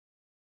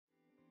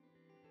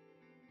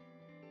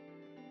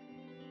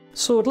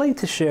So I'd like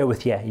to share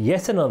with you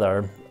yet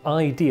another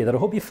idea that I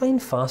hope you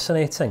find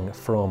fascinating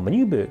from my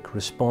new book,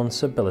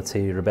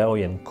 Responsibility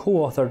Rebellion,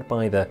 co-authored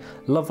by the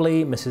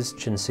lovely Mrs.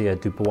 Chintzia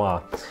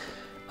Dubois.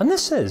 And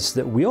this is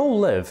that we all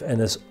live in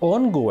this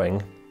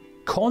ongoing,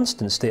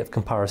 constant state of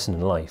comparison in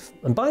life.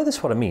 And by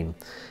this what I mean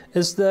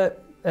is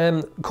that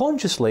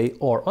consciously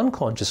or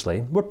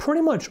unconsciously, we're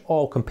pretty much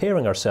all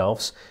comparing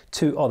ourselves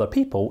to other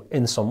people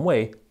in some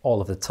way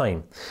all of the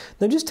time.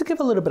 Now, just to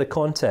give a little bit of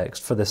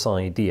context for this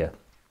idea,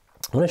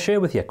 I'm going to share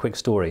with you a quick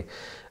story.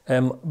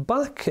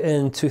 Back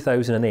in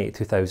 2008,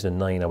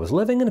 2009, I was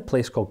living in a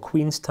place called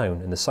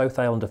Queenstown in the South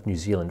Island of New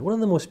Zealand, one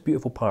of the most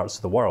beautiful parts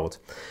of the world.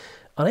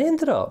 And I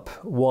ended up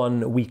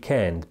one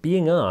weekend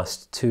being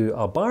asked to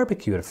a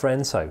barbecue at a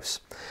friend's house.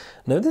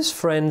 Now, this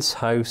friend's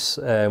house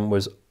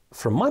was,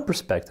 from my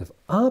perspective,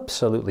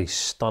 absolutely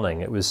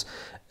stunning. It was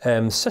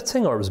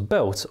sitting, or it was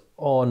built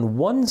on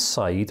one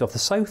side of the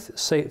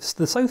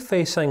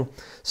south-facing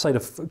side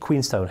of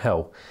Queenstown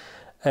Hill,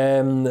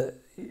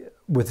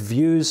 with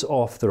views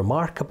of the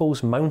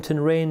Remarkables mountain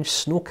range,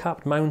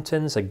 snow-capped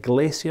mountains, a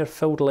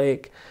glacier-filled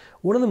lake.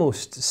 One of the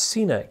most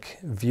scenic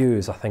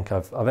views I think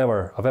I've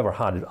ever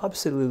had.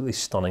 Absolutely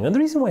stunning. And the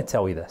reason why I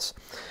tell you this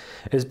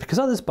is because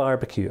at this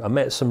barbecue I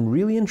met some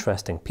really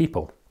interesting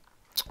people.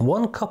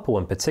 One couple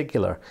in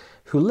particular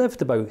who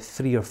lived about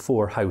 3 or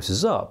 4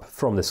 houses up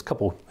from this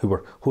couple who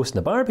were hosting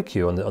a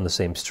barbecue on the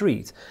same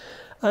street.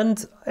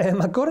 And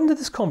I got into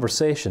this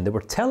conversation. They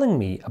were telling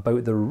me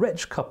about the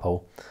rich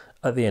couple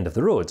at the end of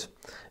the road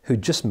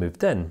who'd just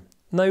moved in.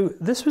 Now,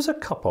 this was a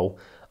couple,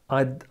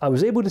 I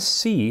was able to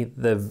see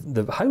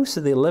the house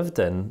that they lived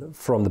in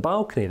from the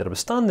balcony that I was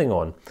standing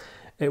on.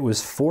 It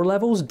was 4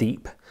 levels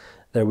deep.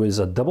 There was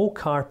a double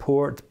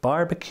carport,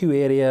 barbecue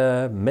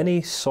area,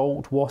 mini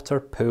saltwater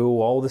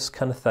pool, all this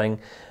kind of thing.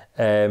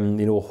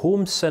 You know,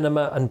 home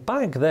cinema. And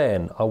back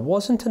then, I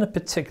wasn't in a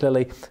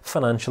particularly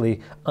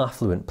financially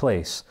affluent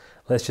place.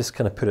 Let's just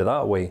kind of put it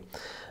that way.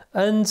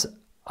 And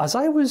as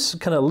I was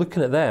kind of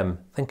looking at them,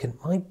 thinking,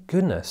 my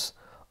goodness,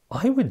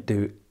 I would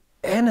do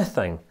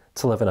anything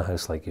to live in a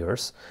house like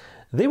yours.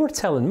 They were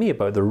telling me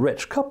about the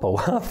rich couple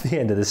at the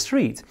end of the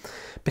street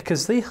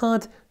because they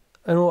had,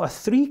 you know, a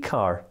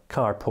 3-car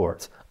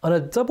carport and a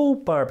double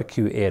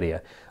barbecue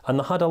area, and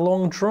they had a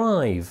long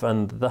drive,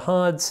 and they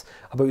had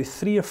about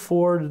 3 or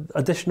 4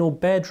 additional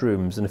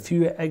bedrooms and a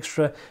few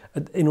extra,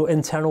 you know,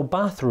 internal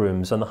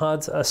bathrooms, and they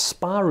had a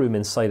spa room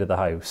inside of the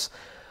house.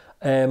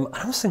 And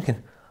I was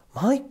thinking,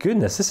 my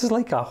goodness, this is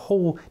like a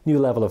whole new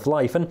level of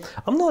life. And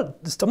I'm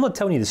not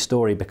telling you the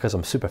story because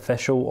I'm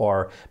superficial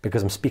or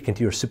because I'm speaking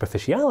to your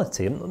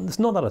superficiality. It's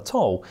not that at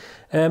all.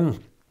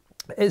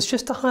 It's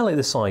just to highlight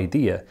this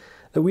idea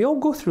that we all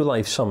go through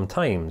life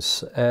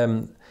sometimes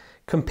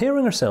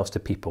comparing ourselves to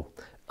people.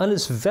 And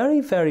it's very,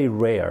 very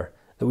rare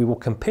that we will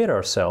compare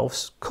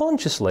ourselves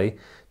consciously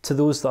to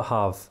those that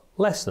have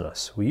less than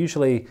us. We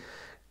usually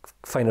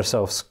find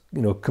ourselves,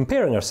 you know,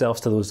 comparing ourselves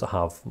to those that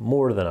have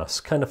more than us,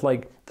 kind of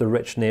like the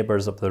rich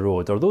neighbours up the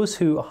road, or those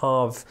who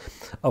have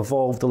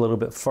evolved a little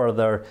bit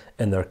further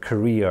in their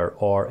career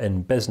or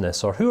in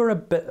business, or who are a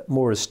bit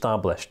more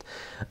established.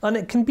 And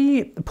it can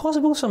be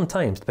possible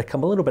sometimes to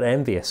become a little bit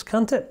envious,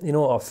 can't it? You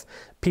know, of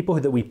people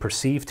that we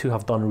perceive to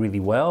have done really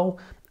well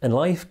in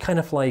life, kind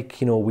of like,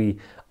 you know, we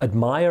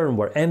admire and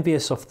we're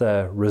envious of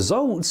the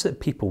results that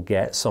people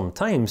get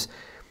sometimes,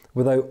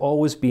 without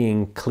always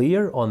being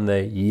clear on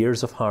the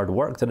years of hard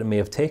work that it may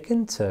have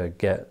taken to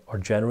get or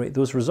generate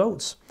those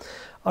results.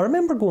 I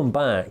remember going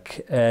back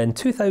in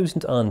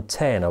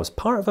 2010, I was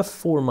part of a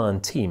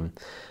 4-man team,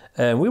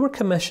 and we were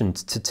commissioned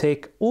to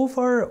take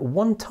over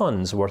 1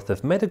 ton's worth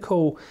of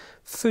medical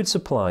food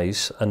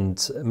supplies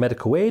and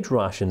medical aid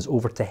rations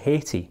over to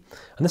Haiti.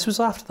 And this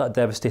was after that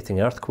devastating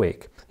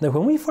earthquake. Now,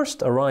 when we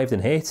first arrived in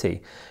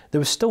Haiti, there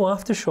was still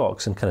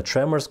aftershocks and kind of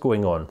tremors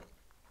going on.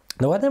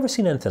 Now, I'd never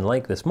seen anything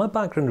like this. My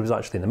background was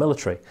actually in the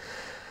military.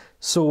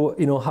 So,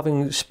 you know,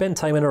 having spent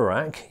time in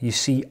Iraq, you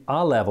see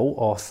a level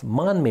of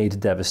man-made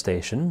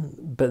devastation,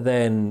 but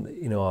then,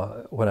 you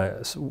know, when I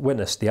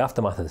witnessed the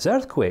aftermath of this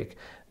earthquake,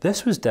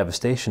 this was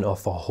devastation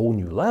of a whole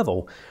new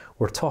level.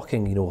 We're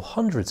talking, you know,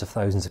 hundreds of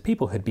thousands of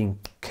people had been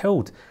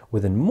killed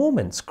within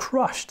moments,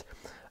 crushed,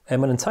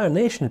 and an entire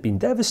nation had been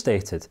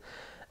devastated.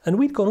 And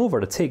we'd gone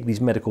over to take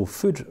these medical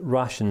food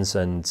rations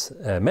and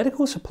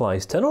medical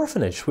supplies to an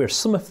orphanage where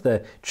some of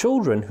the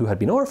children who had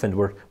been orphaned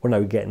were now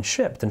getting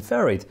shipped and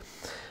ferried.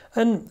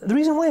 And the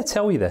reason why I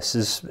tell you this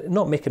is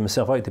not making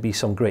myself out to be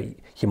some great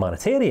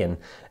humanitarian,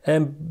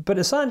 but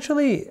it's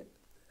actually,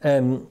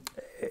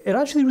 it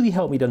actually really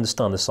helped me to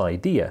understand this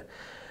idea.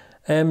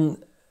 And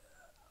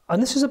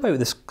this is about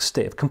this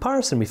state of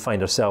comparison we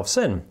find ourselves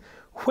in.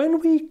 When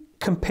we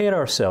compare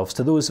ourselves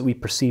to those that we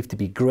perceive to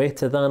be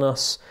greater than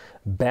us,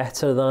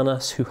 better than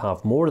us, who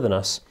have more than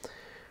us,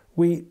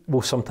 we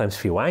will sometimes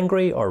feel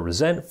angry or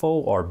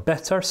resentful or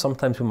bitter.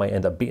 Sometimes we might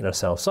end up beating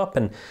ourselves up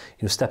and,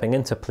 you know, stepping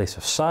into a place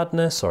of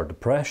sadness or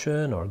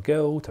depression or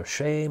guilt or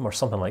shame or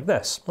something like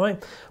this,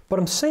 right? What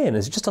I'm saying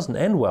is it just doesn't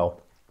end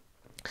well.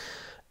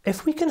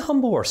 If we can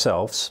humble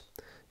ourselves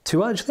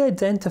to actually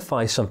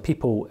identify some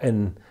people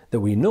in that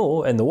we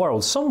know in the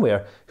world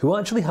somewhere who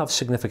actually have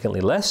significantly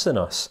less than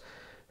us,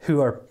 who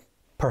are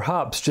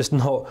perhaps just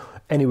not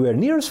anywhere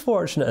near as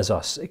fortunate as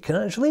us. It can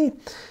actually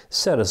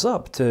set us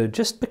up to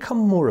just become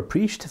more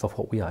appreciative of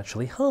what we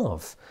actually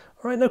have.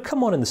 All right, now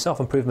come on, in the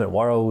self-improvement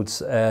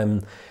world,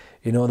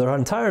 you know, there are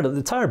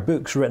entire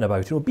books written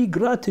about, you know, be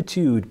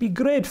gratitude, be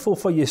grateful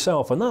for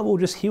yourself, and that will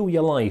just heal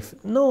your life.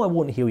 No, it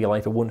won't heal your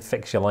life, it won't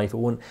fix your life, it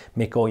won't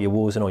make all your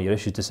woes and all your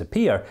issues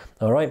disappear,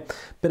 all right?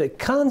 But it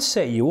can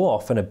set you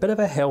off on a bit of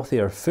a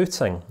healthier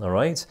footing, all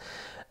right?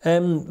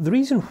 The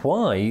reason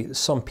why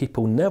some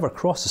people never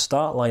cross the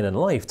start line in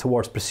life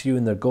towards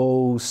pursuing their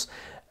goals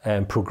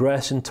and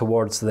progressing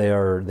towards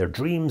their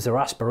dreams, their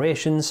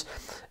aspirations,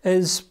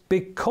 is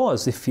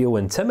because they feel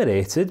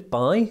intimidated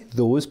by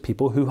those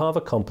people who have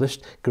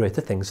accomplished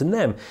greater things than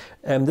them.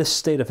 This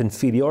state of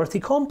inferiority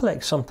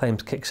complex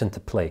sometimes kicks into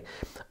play.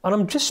 And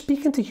I'm just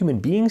speaking to human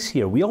beings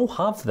here. We all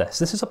have this.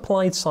 This is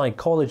applied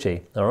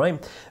psychology, all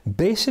right?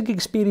 Basic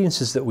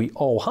experiences that we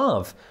all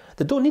have.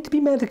 They don't need to be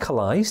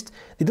medicalized.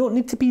 They don't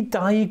need to be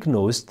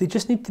diagnosed. They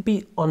just need to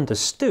be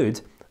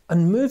understood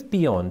and moved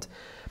beyond.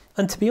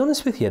 And to be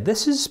honest with you,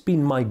 this has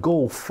been my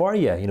goal for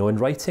you, you know, in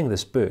writing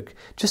this book,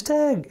 just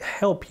to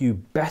help you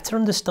better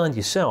understand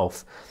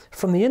yourself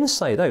from the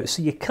inside out,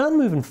 so you can,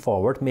 moving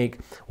forward, make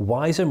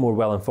wiser, more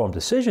well-informed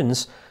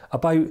decisions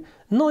about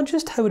not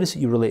just how it is that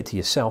you relate to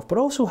yourself, but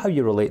also how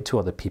you relate to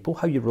other people,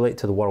 how you relate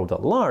to the world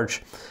at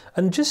large,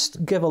 and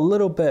just give a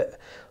little bit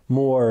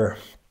more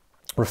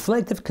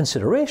reflective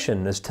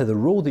consideration as to the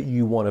role that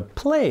you want to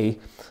play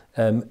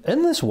in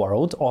this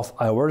world of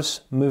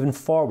ours moving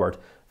forward,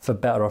 for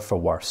better or for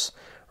worse,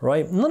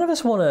 right? None of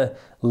us want to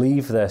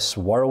leave this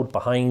world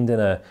behind in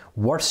a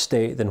worse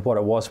state than what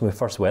it was when we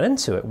first went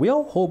into it. We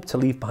all hope to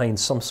leave behind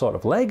some sort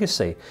of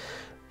legacy.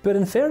 But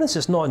in fairness,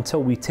 it's not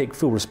until we take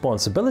full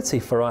responsibility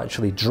for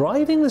actually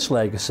driving this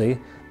legacy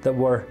that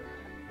we're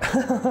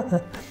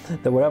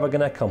ever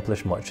going to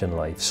accomplish much in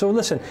life. So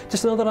listen,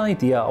 just another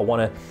idea I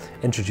want to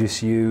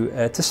introduce you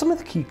to some of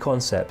the key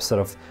concepts that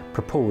I've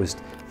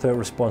proposed throughout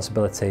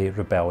Responsibility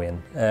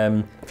Rebellion.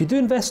 If you do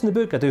invest in the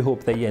book, I do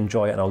hope that you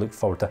enjoy it, and I'll look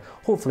forward to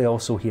hopefully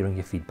also hearing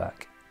your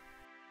feedback.